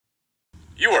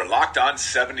You are Locked On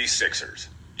 76ers,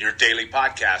 your daily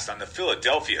podcast on the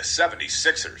Philadelphia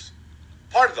 76ers.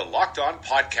 Part of the Locked On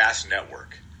Podcast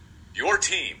Network. Your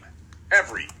team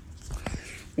every.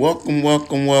 Welcome to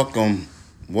Locked On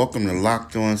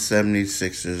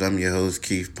 76ers. I'm your host,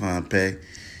 Keith Pompey.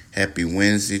 Happy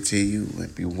Wednesday to you.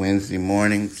 Happy Wednesday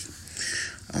mornings.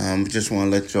 Just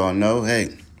want to let y'all know,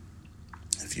 hey,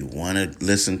 if you want to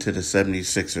listen to the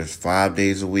 76ers 5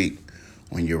 days a week,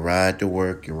 on your ride to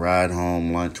work, your ride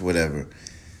home, lunch, whatever,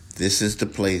 this is the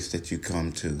place that you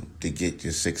come to get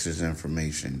your Sixers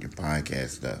information, your podcast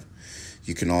stuff.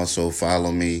 You can also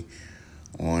follow me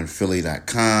on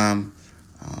Philly.com.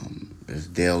 There's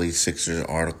daily Sixers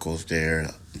articles there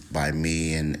by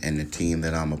me and the team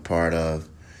that I'm a part of.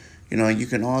 You know, you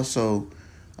can also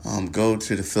go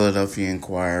to the Philadelphia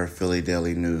Inquirer, Philly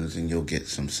Daily News, and you'll get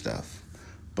some stuff.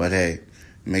 But hey,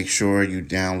 make sure you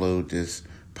download this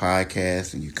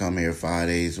podcast and you come here 5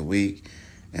 days a week,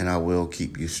 and I will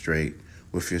keep you straight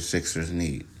with your Sixers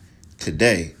need.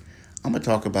 Today, I'm going to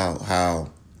talk about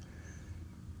how,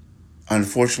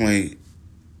 unfortunately,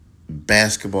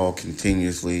 basketball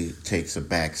continuously takes a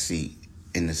back seat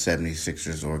in the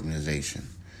 76ers organization,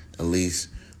 at least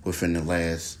within the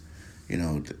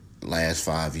last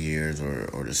 5 years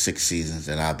or the 6 seasons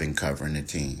that I've been covering the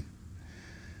team.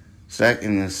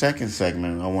 In the second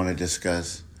segment, I want to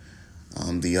discuss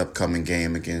the upcoming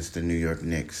game against the New York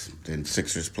Knicks. The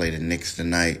Sixers play the Knicks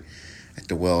tonight at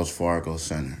the Wells Fargo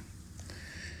Center.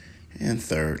 And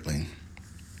thirdly,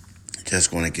 just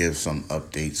going to give some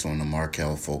updates on the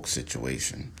Markelle Fultz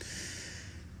situation.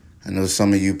 I know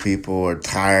some of you people are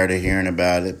tired of hearing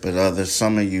about it, but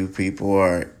some of you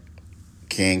people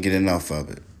can't get enough of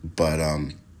it. But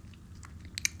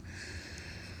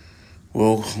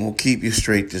we'll keep you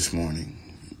straight this morning.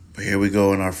 But here we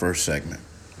go in our first segment.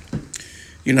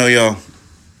 You know, y'all,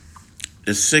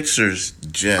 the Sixers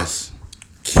just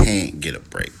can't get a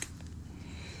break.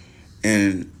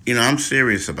 And, I'm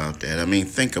serious about that. I mean,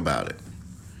 think about it.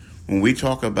 When we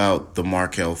talk about the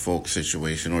Markelle Fultz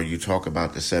situation, or you talk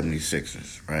about the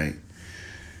 76ers, right,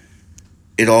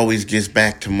 it always gets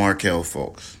back to Markelle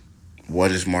Fultz.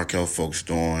 What is Markelle Fultz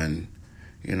doing?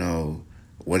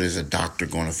 What is a doctor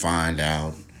going to find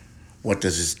out? What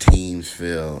does his teams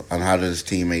feel? And how does his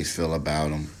teammates feel about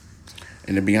him?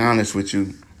 And to be honest with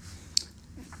you,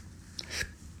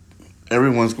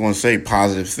 everyone's going to say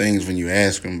positive things when you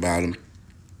ask them about him.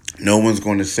 No one's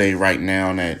going to say right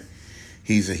now that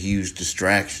he's a huge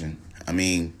distraction. I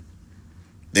mean,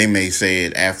 they may say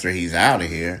it after he's out of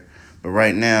here, but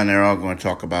right now they're all going to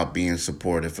talk about being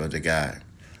supportive of the guy.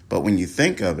 But when you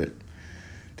think of it,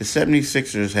 the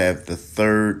 76ers have the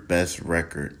third best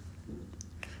record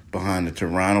behind the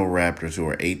Toronto Raptors, who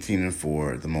are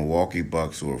 18-4, the Milwaukee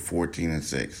Bucks, who are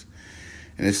 14-6,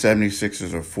 and the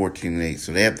 76ers are 14-8.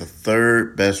 So they have the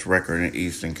third best record in the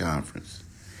Eastern Conference.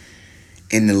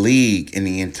 In the league, in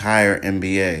the entire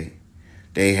NBA,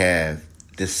 they have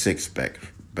the sixth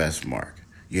best mark.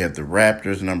 You have the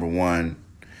Raptors number 1.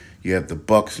 You have the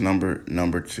Bucks number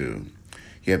 2.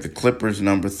 You have the Clippers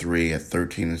number 3 at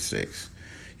 13-6.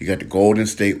 You got the Golden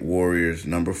State Warriors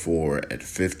number 4 at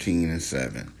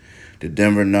 15-7. The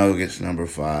Denver Nuggets number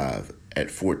 5 at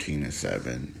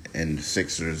 14-7. And the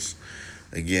Sixers,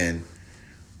 again,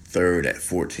 third at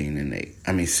 14-8.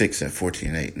 I mean, 6 at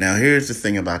 14-8. Now, here's the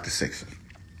thing about the Sixers.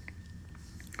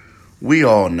 We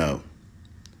all know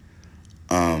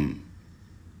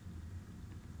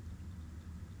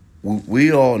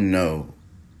we all know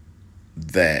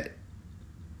that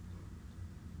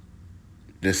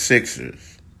the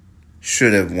Sixers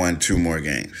should have won 2 more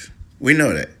games. We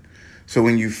know that. So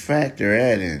when you factor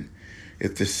that in,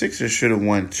 if the Sixers should have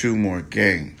won 2 more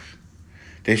games,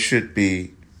 they should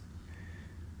be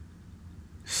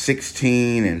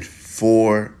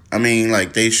 16-4. I mean,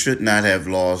 they should not have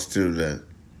lost to the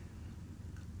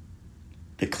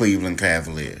Cleveland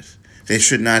Cavaliers. They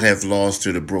should not have lost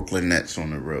to the Brooklyn Nets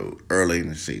on the road early in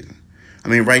the season. I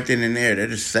mean, right then and there, they're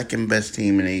the second best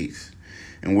team in the East.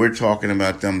 And we're talking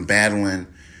about them battling,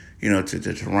 to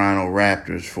the Toronto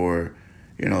Raptors for,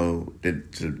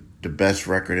 the best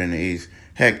record in the East.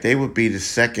 Heck, they would be the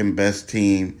second best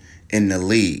team in the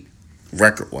league,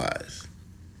 record-wise.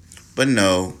 But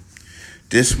no,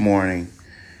 this morning,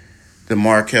 the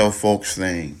Markelle Fultz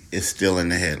thing is still in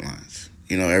the headlines.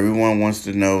 Everyone wants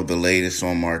to know the latest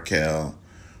on Markelle.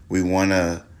 We want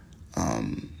to,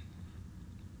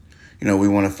 we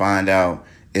want to find out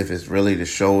if it's really the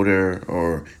shoulder,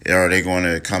 or are they going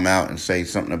to come out and say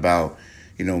something about,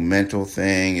 mental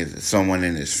thing? Is it someone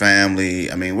in his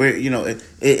family? I mean,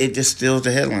 it just steals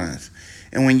the headlines.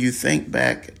 And when you think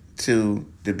back to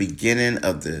the beginning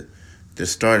of the the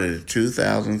start of the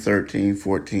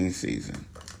 2013-14 season,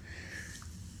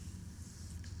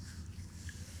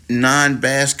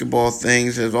 non-basketball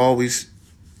things has always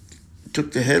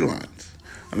took the headlines.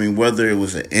 I mean, whether it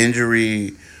was an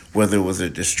injury, whether it was a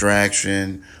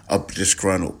distraction, a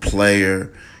disgruntled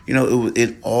player,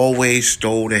 it always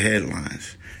stole the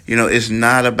headlines. It's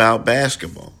not about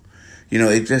basketball.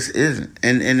 It just isn't,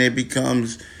 and it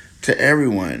becomes to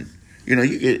everyone.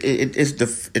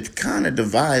 It kind of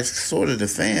divides sort of the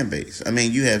fan base. I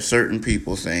mean, you have certain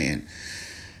people saying,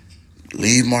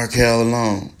 "Leave Markelle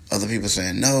alone." Other people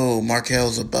saying, "No,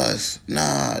 Markelle's a bust."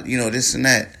 Nah, this and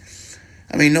that.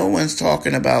 I mean, no one's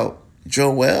talking about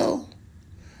Joel.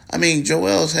 I mean,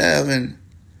 Joel's having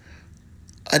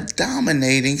a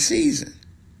dominating season.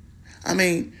 I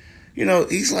mean,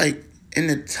 he's like in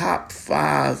the top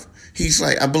 5. He's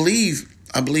like, I believe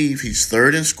he's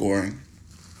 3rd in scoring,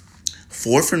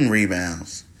 4th in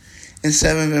rebounds, and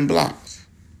 7th in blocks.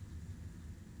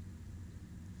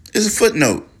 It's a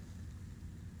footnote.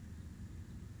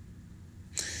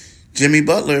 Jimmy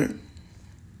Butler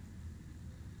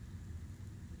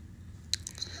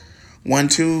won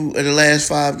 2 of the last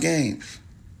 5 games.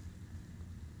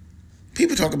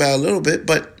 People talk about it a little bit,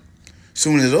 but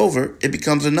soon as it's over, it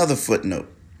becomes another footnote.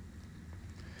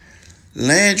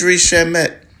 Landry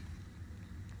Shamet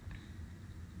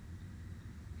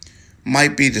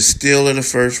might be the steal of the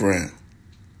first round.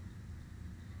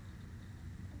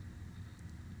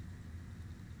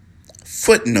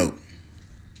 Footnote.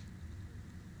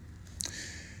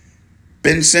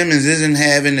 Ben Simmons isn't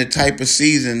having the type of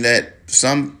season that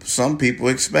some people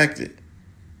expected.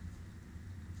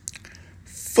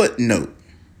 Footnote.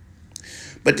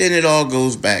 But then it all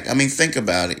goes back. I mean, think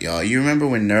about it, y'all. You remember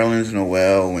when Nerlens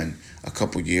Noel, when a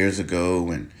couple years ago,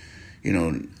 when,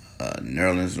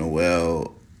 Nerlens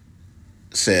Noel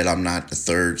said, "I'm not the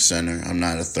 3rd center. I'm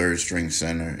not a 3rd string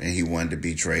center," and he wanted to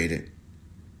be traded.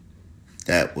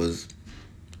 That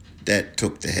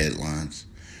took the headlines.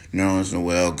 Nerlens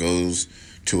Noel goes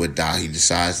to he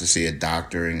decides to see a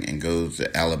doctor and goes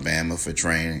to Alabama for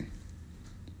training.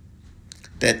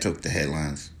 That took the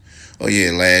headlines. Oh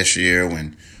yeah, last year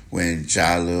when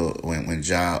Ja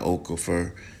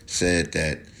Okafor said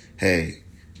that, "Hey,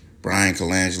 Brian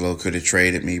Colangelo could have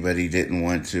traded me, but he didn't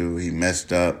want to. He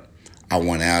messed up. I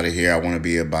want out of here. I want to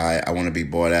be I want to be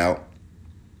bought out."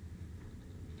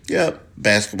 Yep,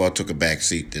 basketball took a back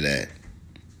seat to that,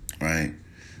 right?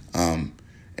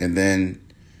 And then,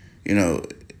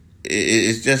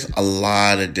 it's just a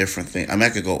lot of different things. I mean, I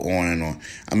could go on and on.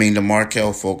 I mean, the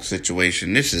Markelle Fultz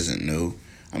situation, this isn't new.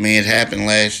 I mean, it happened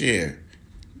last year.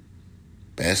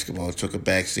 Basketball took a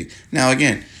backseat. Now,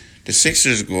 again, the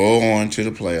Sixers go on to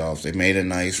the playoffs. They made a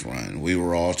nice run. We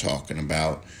were all talking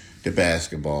about the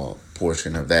basketball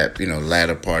portion of that,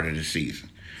 latter part of the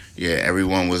season. Yeah,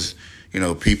 everyone was,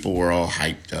 people were all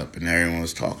hyped up and everyone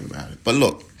was talking about it. But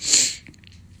look,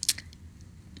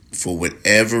 for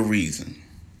whatever reason,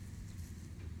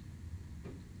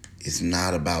 it's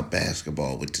not about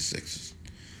basketball with the Sixers.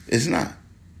 It's not.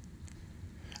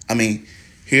 I mean,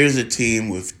 here's a team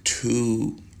with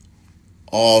 2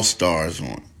 all-stars on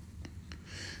it.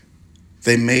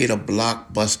 They made a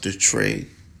blockbuster trade.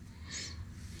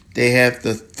 They have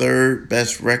the 3rd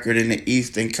best record in the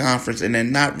Eastern Conference, and they're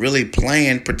not really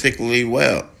playing particularly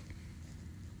well.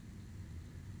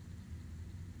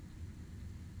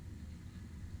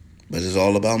 But it's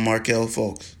all about Markelle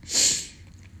Fultz.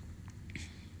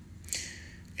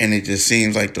 And it just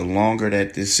seems like the longer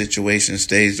that this situation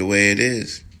stays the way it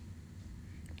is,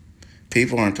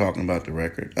 people aren't talking about the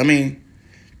record. I mean,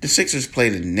 the Sixers play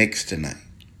the Knicks tonight.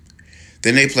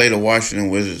 Then they play the Washington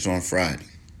Wizards on Friday.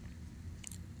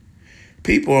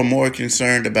 People are more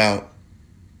concerned about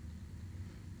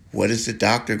what is the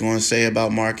doctor going to say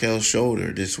about Markelle's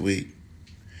shoulder this week.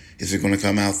 Is it going to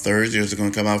come out Thursday or is it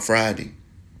going to come out Friday?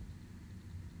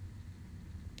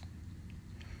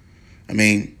 I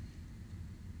mean,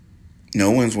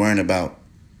 no one's worrying about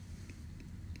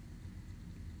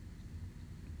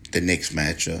the Knicks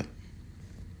matchup.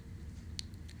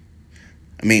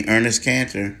 I mean, Ernest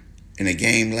Cantor, in a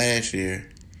game last year,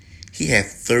 he had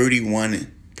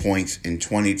 31 points and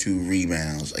 22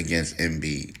 rebounds against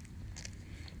Embiid.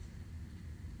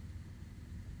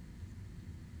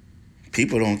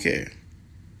 People don't care.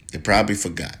 They probably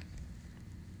forgot.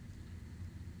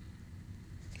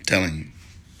 I'm telling you.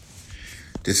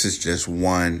 This is just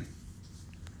one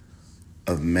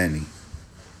of many,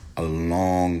 a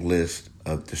long list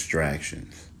of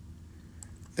distractions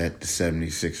that the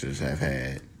 76ers have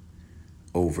had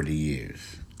over the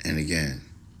years. And again,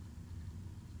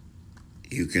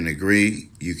 you can agree,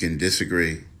 you can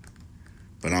disagree,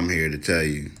 but I'm here to tell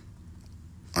you,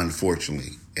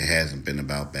 unfortunately, it hasn't been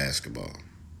about basketball.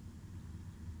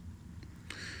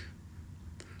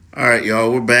 All right,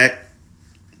 y'all, we're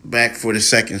back for the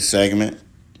second segment.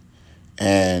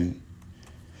 And,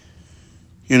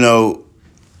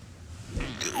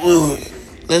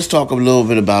 let's talk a little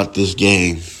bit about this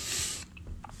game.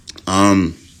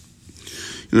 The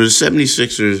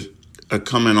 76ers are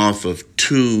coming off of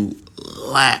two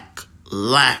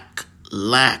lackluster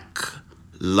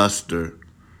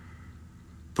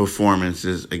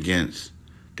performances against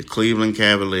the Cleveland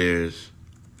Cavaliers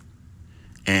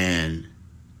and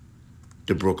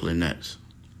the Brooklyn Nets.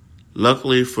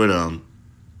 Luckily for them,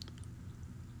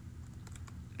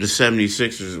 the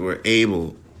 76ers were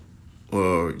able,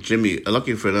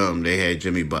 lucky for them, they had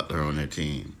Jimmy Butler on their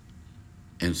team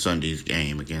in Sunday's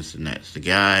game against the Nets. The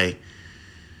guy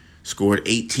scored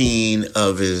 18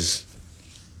 of his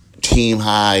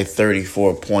team-high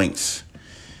 34 points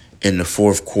in the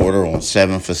fourth quarter on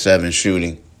 7 for 7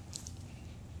 shooting.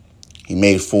 He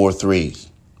made 4 threes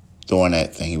during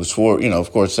that thing. He was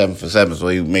 7 for 7, so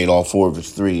he made all 4 of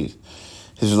his threes.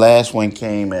 His last one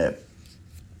came at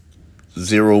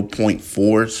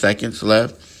 0.4 seconds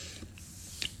left.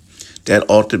 That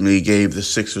ultimately gave the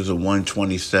Sixers a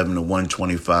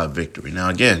 127-125 victory. Now,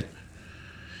 again,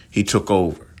 he took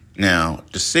over. Now,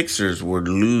 the Sixers were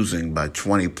losing by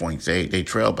 20 points. They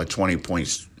trailed by 20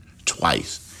 points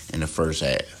twice in the first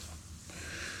half.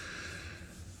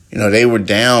 They were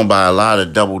down by a lot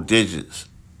of double digits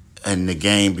in the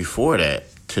game before that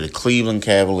to the Cleveland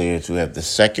Cavaliers, who have the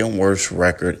second worst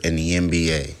record in the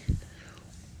NBA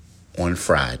on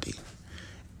Friday.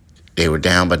 They were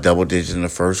down by double digits in the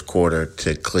first quarter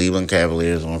to Cleveland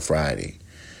Cavaliers on Friday.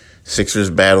 Sixers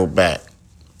battled back,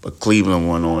 but Cleveland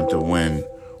went on to win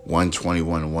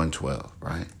 121-112,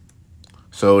 right?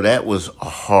 So that was a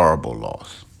horrible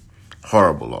loss.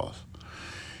 Horrible loss.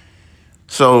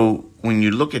 So when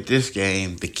you look at this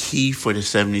game, the key for the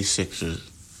 76ers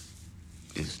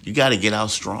is you got to get out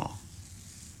strong.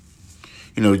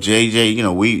 JJ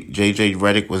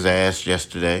Redick was asked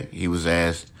yesterday. He was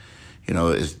asked,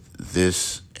 is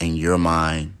this, in your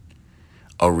mind,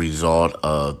 a result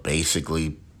of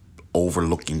basically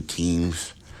overlooking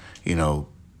teams,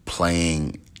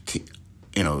 playing,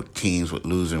 teams with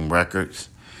losing records?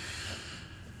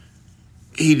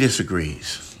 He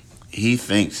disagrees. He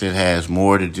thinks it has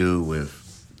more to do with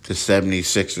the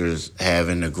 76ers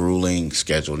having a grueling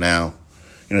schedule. Now,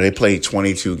 they played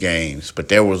 22 games, but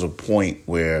there was a point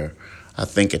where I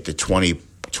think at the 20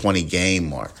 game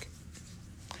mark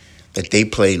that they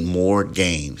played more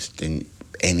games than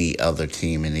any other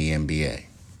team in the NBA.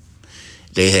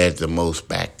 They had the most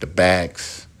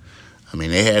back-to-backs.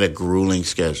 They had a grueling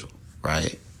schedule,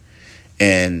 right?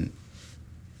 And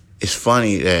it's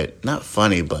funny not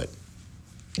funny, but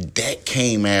that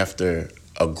came after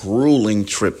a grueling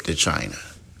trip to China.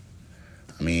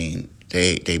 They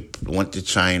went to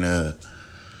China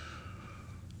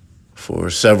for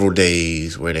several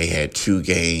days where they had 2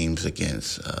 games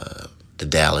against the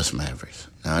Dallas Mavericks.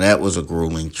 Now, that was a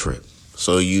grueling trip.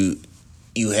 So you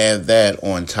have that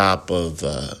on top of,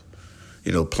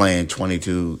 playing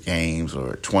 22 games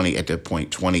or 20, at that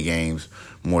point, 20 games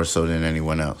more so than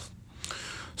anyone else.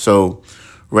 So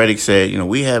Redick said,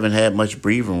 we haven't had much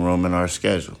breathing room in our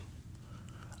schedule.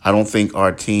 I don't think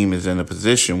our team is in a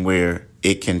position where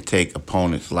it can take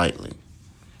opponents lightly.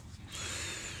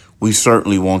 We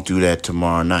certainly won't do that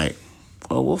tomorrow night.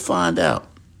 Well, we'll find out.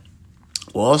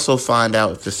 We'll also find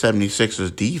out if the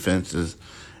 76ers defense is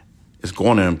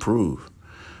going to improve.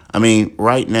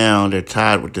 Right now they're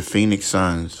tied with the Phoenix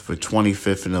Suns for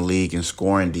 25th in the league in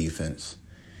scoring defense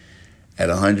at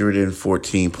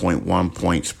 114.1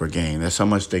 points per game. That's how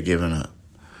much they're giving up.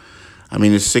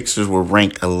 The Sixers were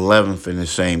ranked 11th in the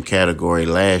same category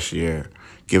last year,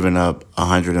 giving up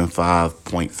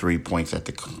 105.3 points at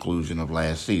the conclusion of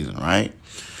last season, right?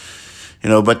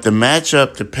 But the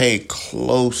matchup to pay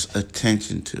close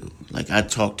attention to, like I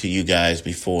talked to you guys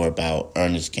before about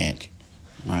Ernest Cantor,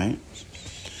 right?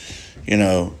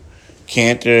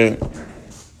 Cantor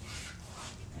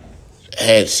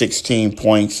had 16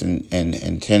 points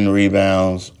and 10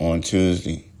 rebounds on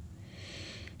Tuesday.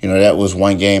 That was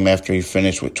one game after he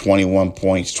finished with 21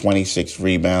 points, 26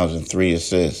 rebounds, and 3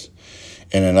 assists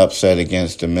in an upset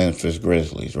against the Memphis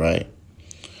Grizzlies, right?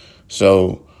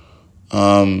 So,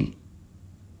 the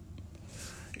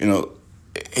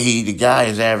guy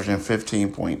is averaging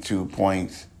 15.2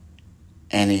 points,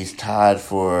 and he's tied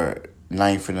for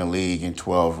 9th in the league in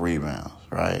 12 rebounds,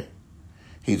 right?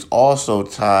 He's also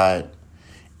tied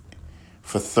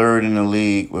for 3rd in the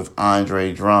league with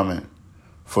Andre Drummond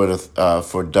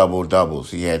for double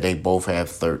doubles. They both have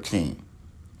 13.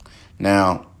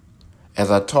 Now, as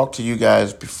I talked to you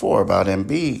guys before about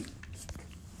Embiid,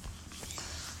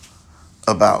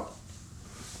 about,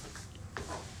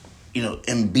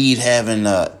 Embiid having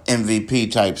a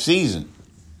MVP type season.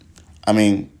 I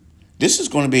mean, this is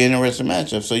going to be an interesting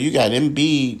matchup. So you got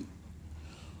Embiid,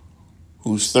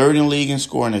 who's third in the league in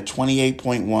scoring at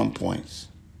 28.1 points.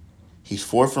 He's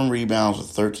fourth in rebounds with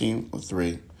 13 with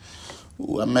 3.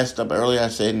 Ooh, I messed up earlier. I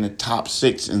said in the top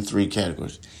 6 in 3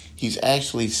 categories. He's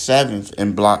actually 7th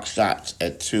in block shots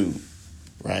at 2,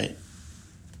 right?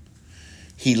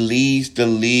 He leads the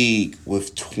league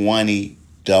with 20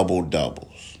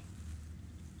 double-doubles.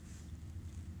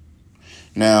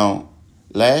 Now,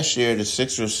 last year, the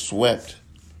Sixers swept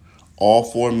all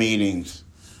 4 meetings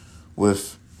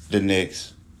with the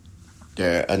Knicks.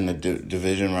 They're in the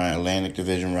Atlantic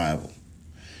Division rival.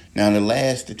 Now,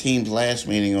 the team's last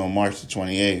meeting on March the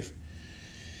 28th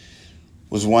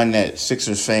was one that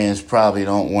Sixers fans probably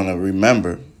don't want to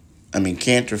remember. I mean,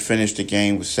 Cantor finished the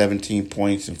game with 17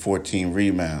 points and 14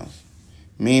 rebounds.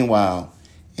 Meanwhile,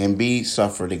 Embiid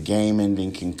suffered a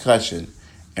game-ending concussion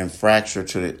and fracture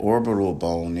to the orbital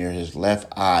bone near his left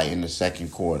eye in the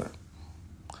second quarter.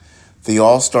 The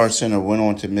All-Star Center went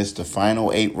on to miss the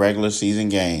final 8 regular season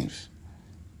games,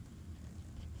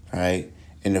 right,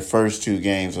 in the first 2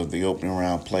 games of the opening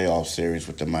round playoff series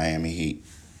with the Miami Heat.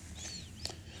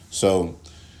 So,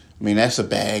 I mean, that's a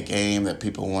bad game that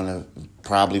people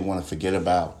probably want to forget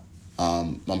about.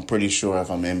 I'm pretty sure if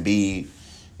I'm Embiid,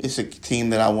 it's a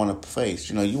team that I want to face.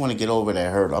 You want to get over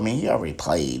that hurdle. I mean, he already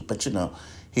played, but,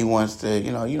 he wants to,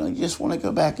 you just want to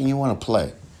go back and you want to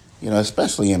play.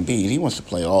 Especially Embiid. He wants to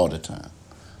play all the time.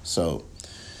 So,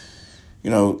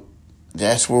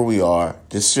 that's where we are.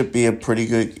 This should be a pretty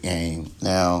good game.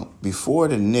 Now, before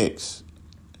the Knicks,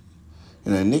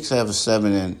 the Knicks have a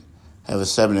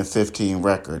 7-15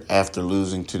 record after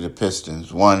losing to the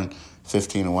Pistons,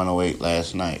 115-108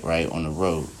 last night, right, on the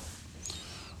road.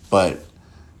 But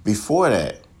before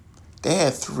that, they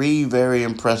had 3 very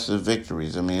impressive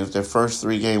victories. I mean, it was their first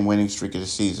 3-game winning streak of the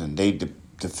season. They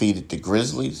defeated the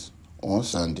Grizzlies on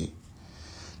Sunday.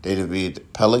 They defeated the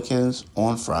Pelicans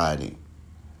on Friday.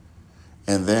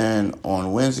 And then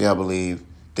on Wednesday, I believe,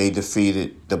 they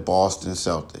defeated the Boston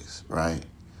Celtics, right?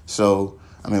 So,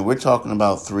 I mean, we're talking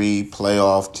about 3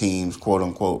 playoff teams, quote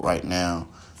unquote, right now,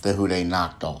 who they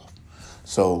knocked off.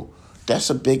 So that's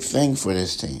a big thing for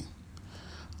this team.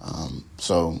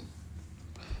 So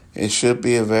it should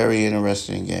be a very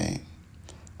interesting game.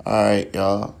 All right,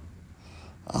 y'all.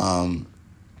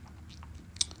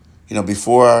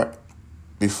 Before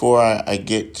I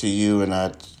get to you and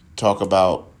I talk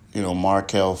about,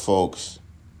 Markelle Fultz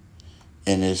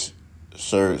in this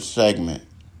third segment,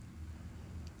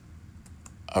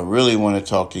 I really want to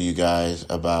talk to you guys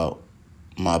about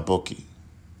my bookie.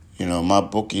 My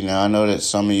bookie. Now, I know that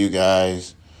some of you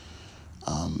guys,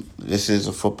 this is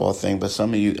a football thing, but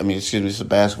some of you, it's a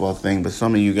basketball thing, but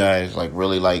some of you guys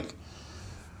really like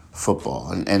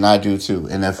football, and I do too,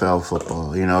 NFL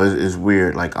football. It's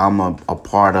weird. I'm a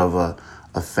part of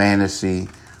a fantasy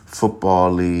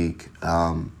football league.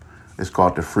 It's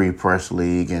called the Free Press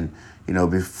League, and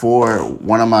before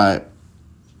one of my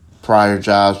prior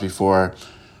jobs before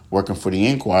working for the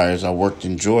Enquirers, I worked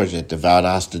in Georgia at the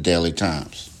Valdosta Daily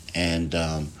Times. And,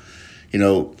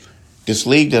 this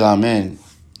league that I'm in,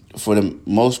 for the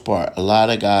most part, a lot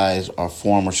of guys are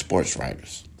former sports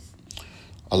writers.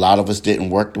 A lot of us didn't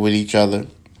work with each other.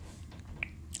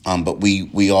 But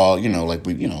we all,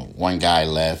 one guy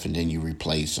left and then you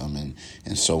replace him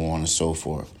and so on and so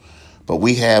forth. But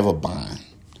we have a bond.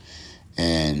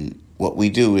 And what we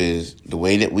do is the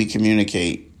way that we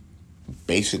communicate,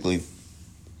 basically,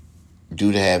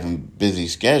 due to having busy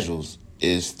schedules,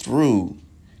 is through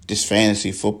this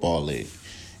fantasy football league.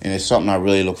 And it's something I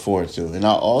really look forward to. And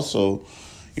I also,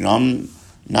 I'm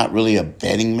not really a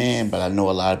betting man, but I know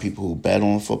a lot of people who bet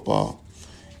on football.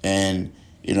 And,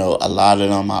 a lot of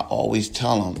them, I always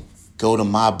tell them, go to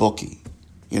my bookie.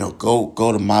 Go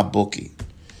to my bookie.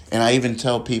 And I even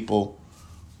tell people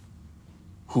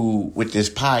who, with this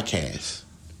podcast,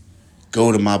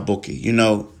 go to my bookie.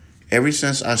 Ever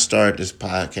since I started this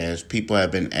podcast, people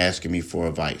have been asking me for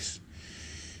advice.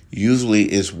 Usually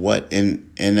it's what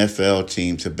NFL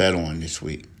team to bet on this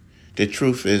week. The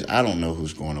truth is, I don't know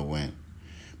who's going to win.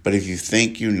 But if you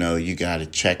think you got to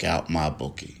check out my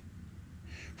bookie.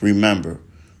 Remember,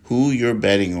 who you're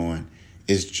betting on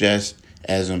is just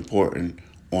as important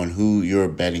on who you're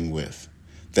betting with.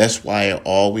 That's why I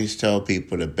always tell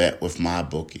people to bet with my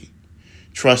bookie.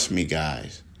 Trust me,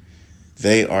 guys.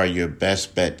 They are your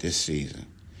best bet this season.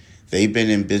 They've been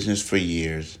in business for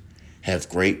years, have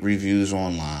great reviews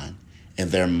online,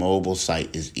 and their mobile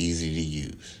site is easy to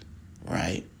use,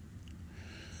 right?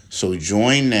 So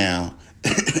join now,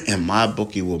 and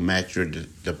MyBookie will match your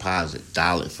deposit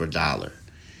dollar for dollar.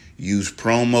 Use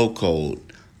promo code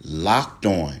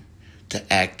LOCKEDON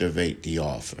to activate the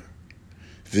offer.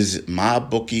 Visit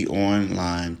MyBookie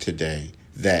online today.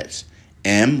 That's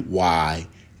MyBookie.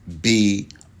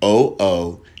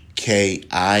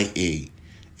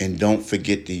 And don't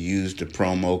forget to use the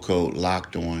promo code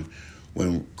LOCKEDON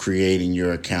when creating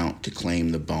your account to claim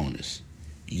the bonus.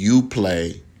 You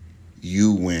play,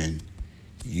 you win,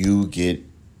 you get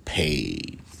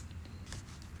paid.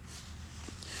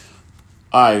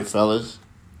 All right, fellas.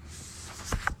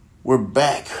 We're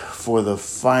back for the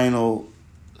final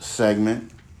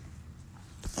segment.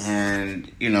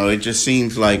 And, it just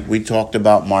seems like we talked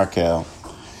about Markelle.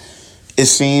 It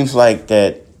seems like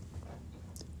that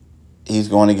he's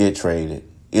going to get traded.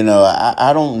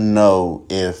 I don't know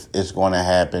if it's going to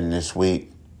happen this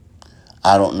week.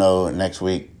 I don't know next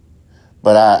week.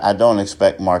 But I don't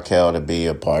expect Markelle to be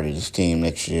a part of this team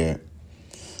next year.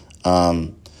 There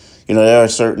are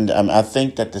I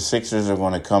think that the Sixers are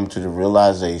going to come to the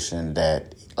realization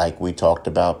that, like we talked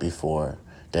about before,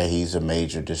 that he's a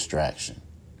major distraction,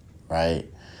 right?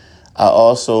 I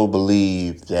also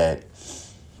believe that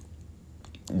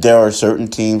there are certain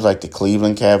teams like the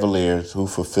Cleveland Cavaliers who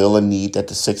fulfill a need that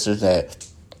the Sixers had.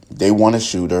 They want a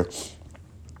shooter.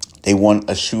 They want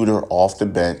a shooter off the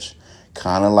bench,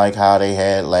 kind of like how they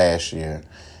had last year,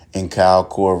 and Kyle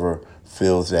Korver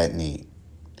fills that need.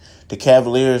 The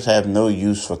Cavaliers have no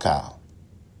use for Kyle,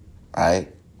 right?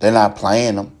 They're not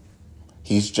playing him.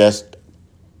 He's just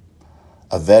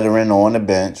a veteran on the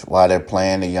bench while they're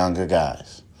playing the younger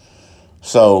guys.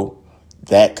 So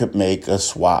that could make a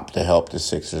swap to help the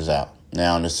Sixers out.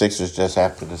 Now, the Sixers just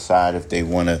have to decide if they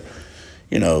want to,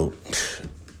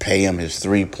 pay him his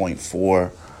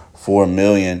 $3.44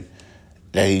 million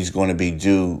that he's going to be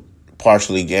due,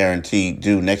 partially guaranteed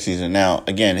due next season. Now,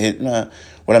 again,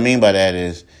 what I mean by that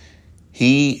is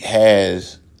he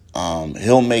has,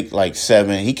 he'll make like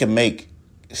he can make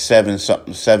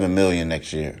 $7 million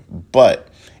next year. But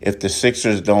if the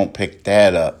Sixers don't pick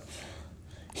that up,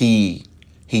 he's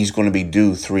going to be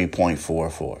due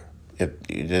 3.44.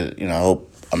 I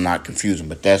hope I'm not confusing,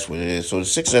 but that's what it is. So the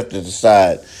Sixers have to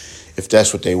decide if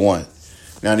that's what they want.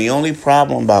 Now, the only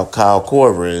problem about Kyle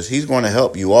Korver is he's going to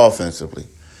help you offensively,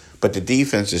 but the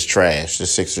defense is trash, the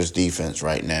Sixers defense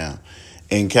right now.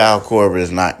 And Kyle Korver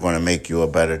is not going to make you a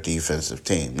better defensive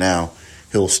team. Now,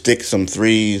 he'll stick some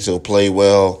threes, he'll play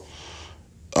well,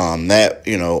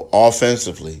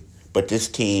 offensively, but this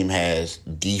team has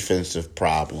defensive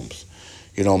problems.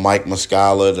 Mike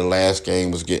Muscala, the last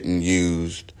game, was getting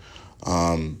used.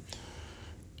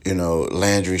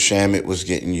 Landry Shamet was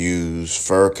getting used.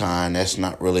 Furkan, that's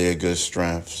not really a good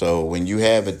strength. So when you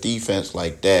have a defense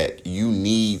like that, you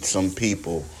need some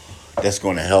people that's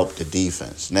going to help the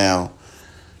defense. Now,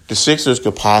 the Sixers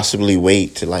could possibly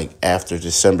wait to after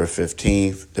December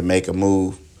 15th to make a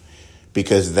move,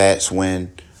 because that's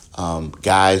when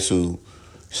guys who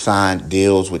signed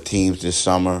deals with teams this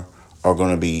summer are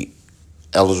going to be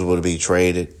eligible to be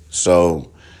traded. So,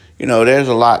 there's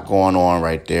a lot going on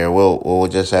right there. We'll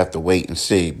just have to wait and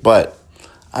see. But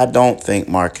I don't think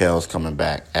Markelle's coming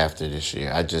back after this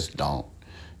year. I just don't.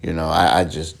 I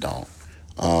just don't.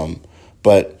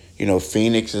 But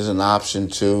Phoenix is an option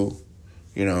too.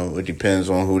 It depends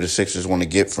on who the Sixers want to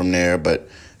get from there. But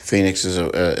Phoenix is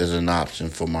an option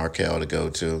for Markelle to go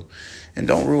to. And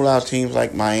don't rule out teams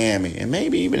like Miami and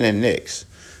maybe even the Knicks.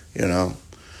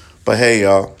 But hey,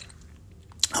 y'all,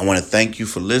 I want to thank you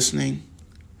for listening.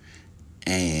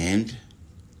 And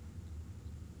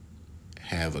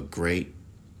have a great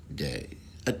day.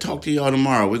 I'll talk to y'all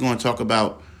tomorrow. We're going to talk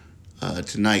about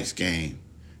tonight's game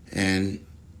and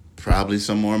probably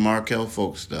some more Markelle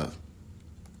Fultz stuff.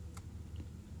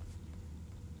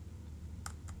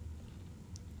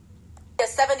 The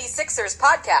 76ers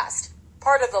podcast,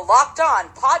 part of the Locked On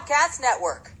Podcast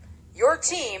Network. Your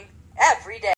team every day.